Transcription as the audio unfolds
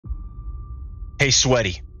Hey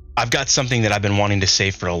Sweaty, I've got something that I've been wanting to say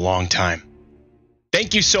for a long time.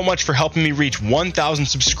 Thank you so much for helping me reach 1,000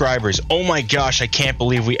 subscribers. Oh my gosh, I can't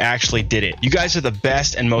believe we actually did it. You guys are the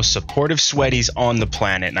best and most supportive sweaties on the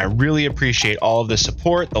planet, and I really appreciate all of the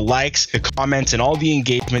support, the likes, the comments, and all the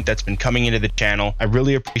engagement that's been coming into the channel. I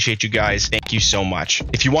really appreciate you guys. Thank you so much.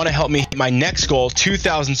 If you want to help me hit my next goal,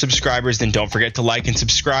 2,000 subscribers, then don't forget to like and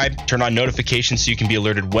subscribe. Turn on notifications so you can be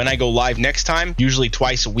alerted when I go live next time, usually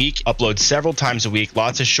twice a week. Upload several times a week,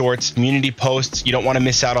 lots of shorts, community posts. You don't want to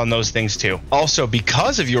miss out on those things too. Also,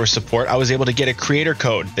 because of your support, I was able to get a creator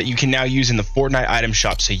code that you can now use in the Fortnite item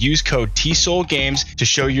shop. So use code Tsolgames to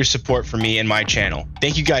show your support for me and my channel.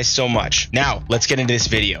 Thank you guys so much. Now, let's get into this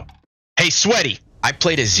video. Hey Sweaty! I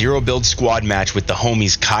played a zero build squad match with the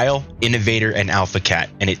homies Kyle, Innovator, and Alpha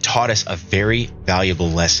Cat, and it taught us a very valuable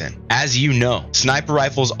lesson. As you know, sniper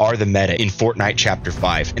rifles are the meta in Fortnite Chapter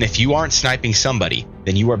 5, and if you aren't sniping somebody,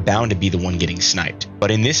 then you are bound to be the one getting sniped.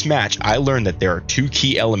 But in this match, I learned that there are two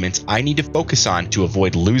key elements I need to focus on to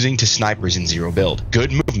avoid losing to snipers in zero build: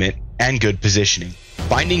 good movement and good positioning.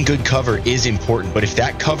 Finding good cover is important, but if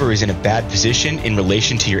that cover is in a bad position in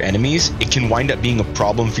relation to your enemies, it can wind up being a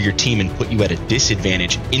problem for your team and put you at a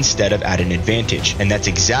disadvantage instead of at an advantage. And that's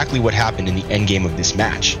exactly what happened in the endgame of this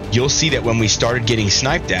match. You'll see that when we started getting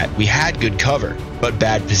sniped at, we had good cover, but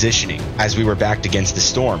bad positioning, as we were backed against the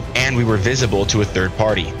storm, and we were visible to a third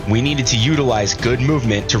party. We needed to utilize good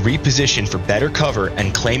movement to reposition for better cover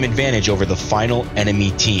and claim advantage over the final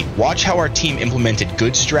enemy team. Watch how our team implemented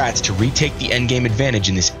good strats to retake the endgame advantage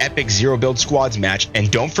in this epic zero build squads match, and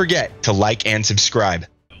don't forget to like and subscribe.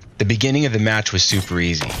 The beginning of the match was super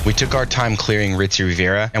easy. We took our time clearing Ritzy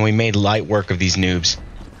Rivera, and we made light work of these noobs.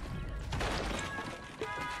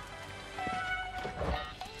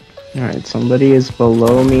 Alright, somebody is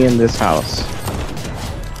below me in this house.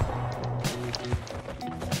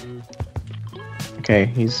 Okay,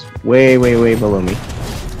 he's way below me.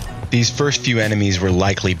 These first few enemies were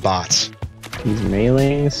likely bots. He's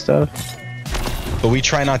meleeing stuff. But we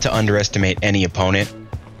try not to underestimate any opponent.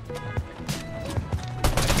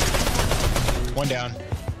 One down.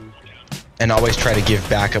 And always try to give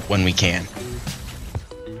backup when we can.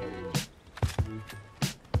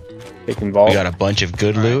 Taking vault. We got a bunch of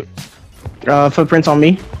good loot. Footprints on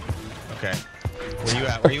me. Okay. Where you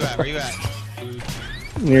at? Where you at? Where you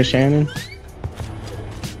at? Near Shannon.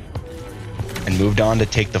 And moved on to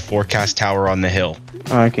take the forecast tower on the hill.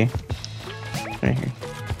 Oh, okay. Right here.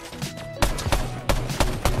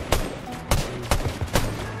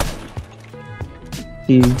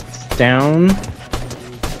 He's down.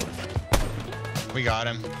 We got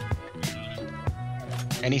him.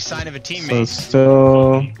 Any sign of a teammate? So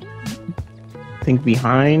still, I think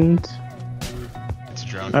behind. It's a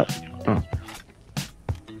drone. Oh.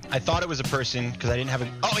 I thought it was a person because I didn't have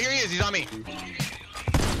a. Oh, here he is. He's on me.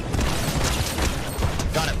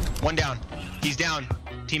 Got him. One down. He's down.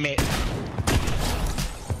 Teammate.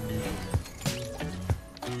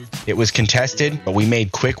 It was contested, but we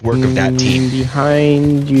made quick work of that team.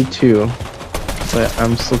 Behind you too, but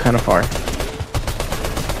I'm still kind of far.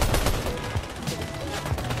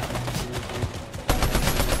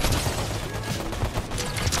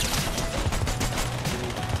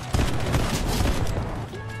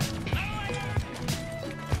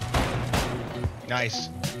 Nice.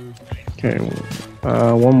 Okay,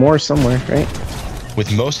 one more somewhere, right?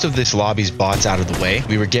 With most of this lobby's bots out of the way,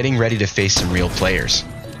 we were getting ready to face some real players.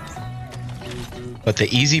 But the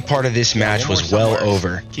easy part of this match was well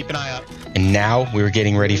over. Keep an eye out. And now we were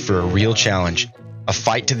getting ready for a real challenge. A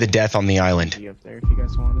fight to the death on the island. Up there if you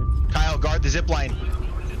guys want it. Kyle, guard the zip line.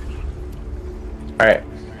 Alright.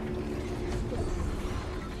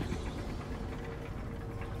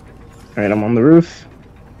 Alright, I'm on the roof.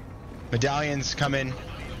 Medallions coming.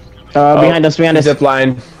 Behind us, behind us. Zip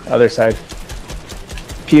line, other side.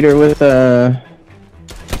 Peter with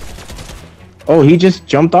Oh, he just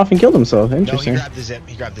jumped off and killed himself. Interesting. No, he grabbed the zip.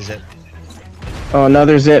 He grabbed the zip. Oh,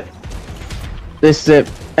 another zip. This zip.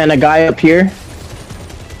 And a guy up here.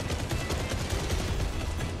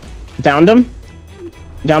 Downed him.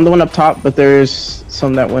 Downed the one up top, but there's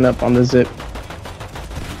some that went up on the zip.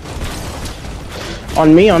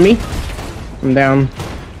 On me, on me. I'm down.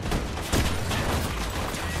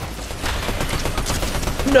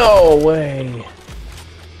 No way.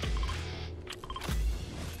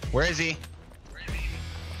 Where is he?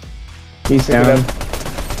 He's down.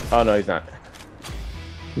 Oh no, he's not.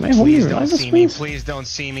 Man, Please don't see me. Please don't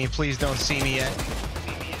see me. Please don't see me yet.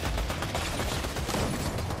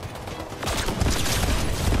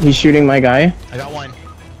 He's shooting my guy. I got one.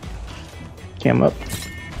 Cam up.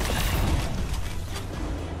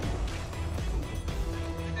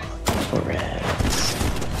 Red.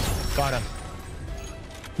 Got him.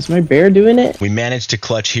 Is my bear doing it? We managed to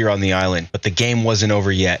clutch here on the island, but the game wasn't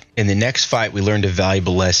over yet. In the next fight, we learned a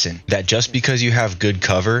valuable lesson, that just because you have good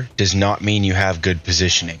cover does not mean you have good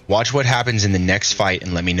positioning. Watch what happens in the next fight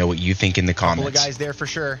and let me know what you think in the comments. Couple of guys there for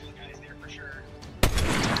sure.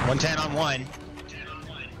 110 on one.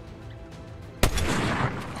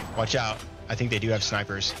 Watch out. I think they do have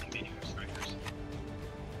snipers.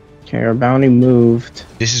 Okay, our bounty moved.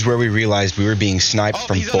 This is where we realized we were being sniped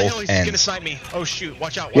from he's on the hill. both He's gonna ends. snipe me. Oh shoot,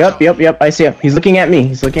 watch out. Watch out. Yep. I see him. He's looking at me.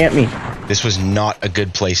 This was not a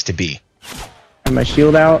good place to be. Have my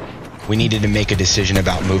shield out. We needed to make a decision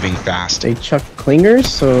about moving fast. They chuck clingers,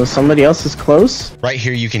 so somebody else is close. Right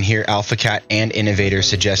here you can hear Alpha Cat and Innovator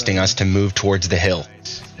suggesting us to move towards the hill.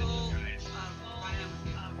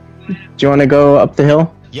 Do you want to go up the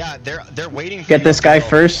hill? Yeah, they're waiting for Get you this up guy the hill.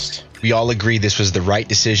 first. We all agreed this was the right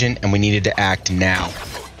decision and we needed to act now.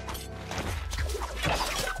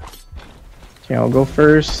 Okay, I'll go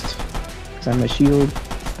first. Cause I have my shield.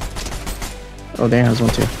 Oh, Dan has one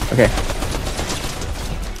too. Okay.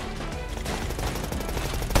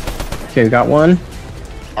 Okay, we got one.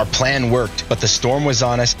 Our plan worked, but the storm was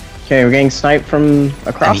on us Okay, we're getting sniped from and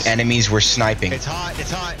across. the enemies were sniping. It's hot,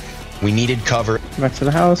 it's hot. We needed cover Back to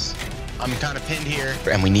the house. I'm kind of pinned here.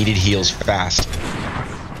 and we needed heals fast.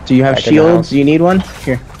 Do you have Back in the shields? house. Do you need one?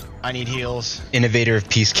 Here. I need heals. Innovator of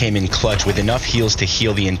Peace came in clutch with enough heals to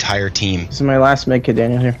heal the entire team. This is my last medkit,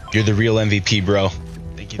 Daniel, here. You're the real MVP, bro.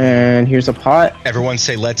 Thank you. And here's a pot. Everyone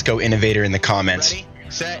say let's go Innovator in the comments. Ready,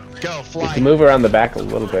 set, go, You fly. can move around the back a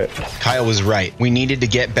little bit. Kyle was right. We needed to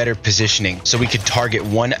get better positioning so we could target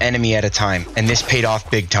one enemy at a time, and this paid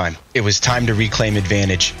off big time. It was time to reclaim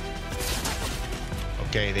advantage.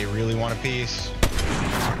 Okay, they really want a piece.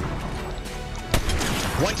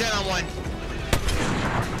 110 on one.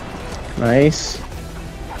 Nice.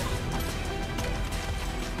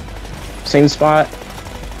 Same spot.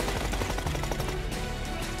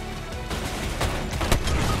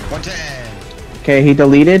 110. Okay, he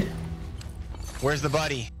deleted. Where's the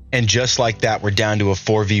buddy? And just like that, we're down to a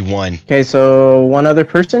 4v1. Okay, so one other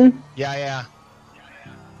person. Yeah.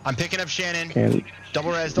 I'm picking up Shannon. Okay,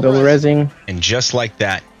 Double res, double resing. And just like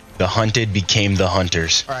that, the hunted became the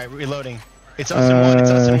hunters. All right, reloading. It's us in one. It's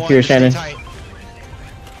us in one. Here, Just stay Shannon. tight.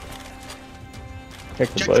 Check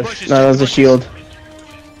the Check the bush. bushes. No, check that the was a bushes. shield.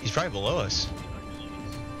 He's probably below us.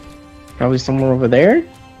 Probably somewhere over there,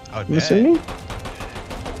 I would I'm bet. assuming.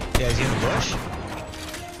 Yeah, is he in the bush?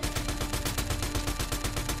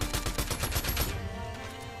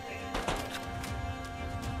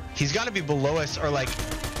 He's got to be below us or like.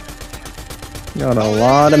 Got a Oh,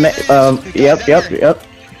 lot of there he is. yep.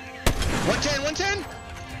 110, 110.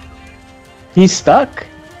 He's stuck.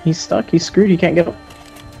 He's screwed. He can't get up.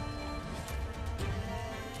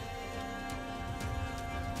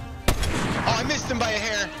 Oh, I missed him by a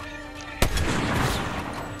hair.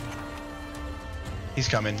 He's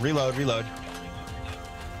coming. Reload.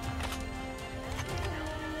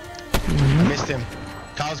 I missed him.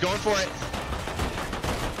 Kyle's going for it.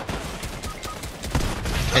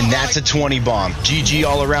 And that's a 20 bomb. GG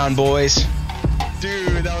all around, boys.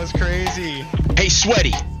 Dude, that was crazy. Hey,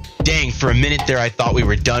 Sweaty. Dang, for a minute there I thought we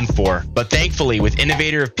were done for. But thankfully, with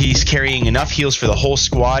Innovator of Peace carrying enough heals for the whole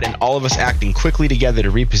squad and all of us acting quickly together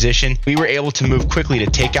to reposition, we were able to move quickly to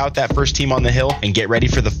take out that first team on the hill and get ready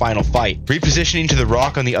for the final fight. Repositioning to the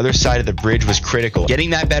rock on the other side of the bridge was critical.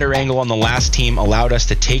 Getting that better angle on the last team allowed us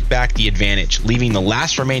to take back the advantage, leaving the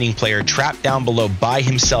last remaining player trapped down below by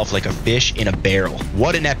himself like a fish in a barrel.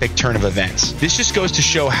 What an epic turn of events. This just goes to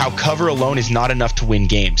show how cover alone is not enough to win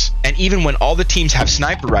games. And even when all the teams have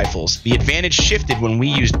sniper rifles, the advantage shifted when we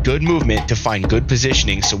used good movement to find good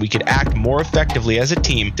positioning so we could act more effectively as a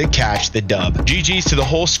team to catch the dub. GG's to the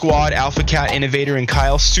whole squad, Alpha Cat, Innovator, and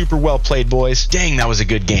Kyle. Super well played, boys. Dang, that was a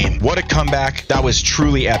good game. What a comeback. That was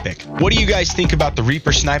truly epic. What do you guys think about the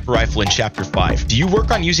Reaper sniper rifle in Chapter 5? Do you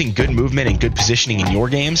work on using good movement and good positioning in your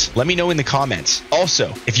games? Let me know in the comments.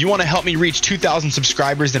 Also, if you want to help me reach 2,000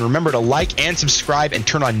 subscribers, then remember to like and subscribe and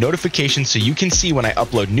turn on notifications so you can see when I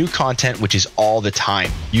upload new content, which is all the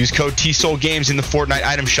time. Use code Tsolgames in the Fortnite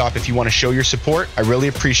item shop if you want to show your support. I really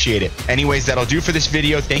appreciate it. Anyways, that'll do for this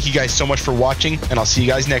video. Thank you guys so much for watching, and I'll see you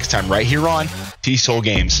guys next time right here on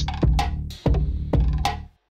Tsolgames.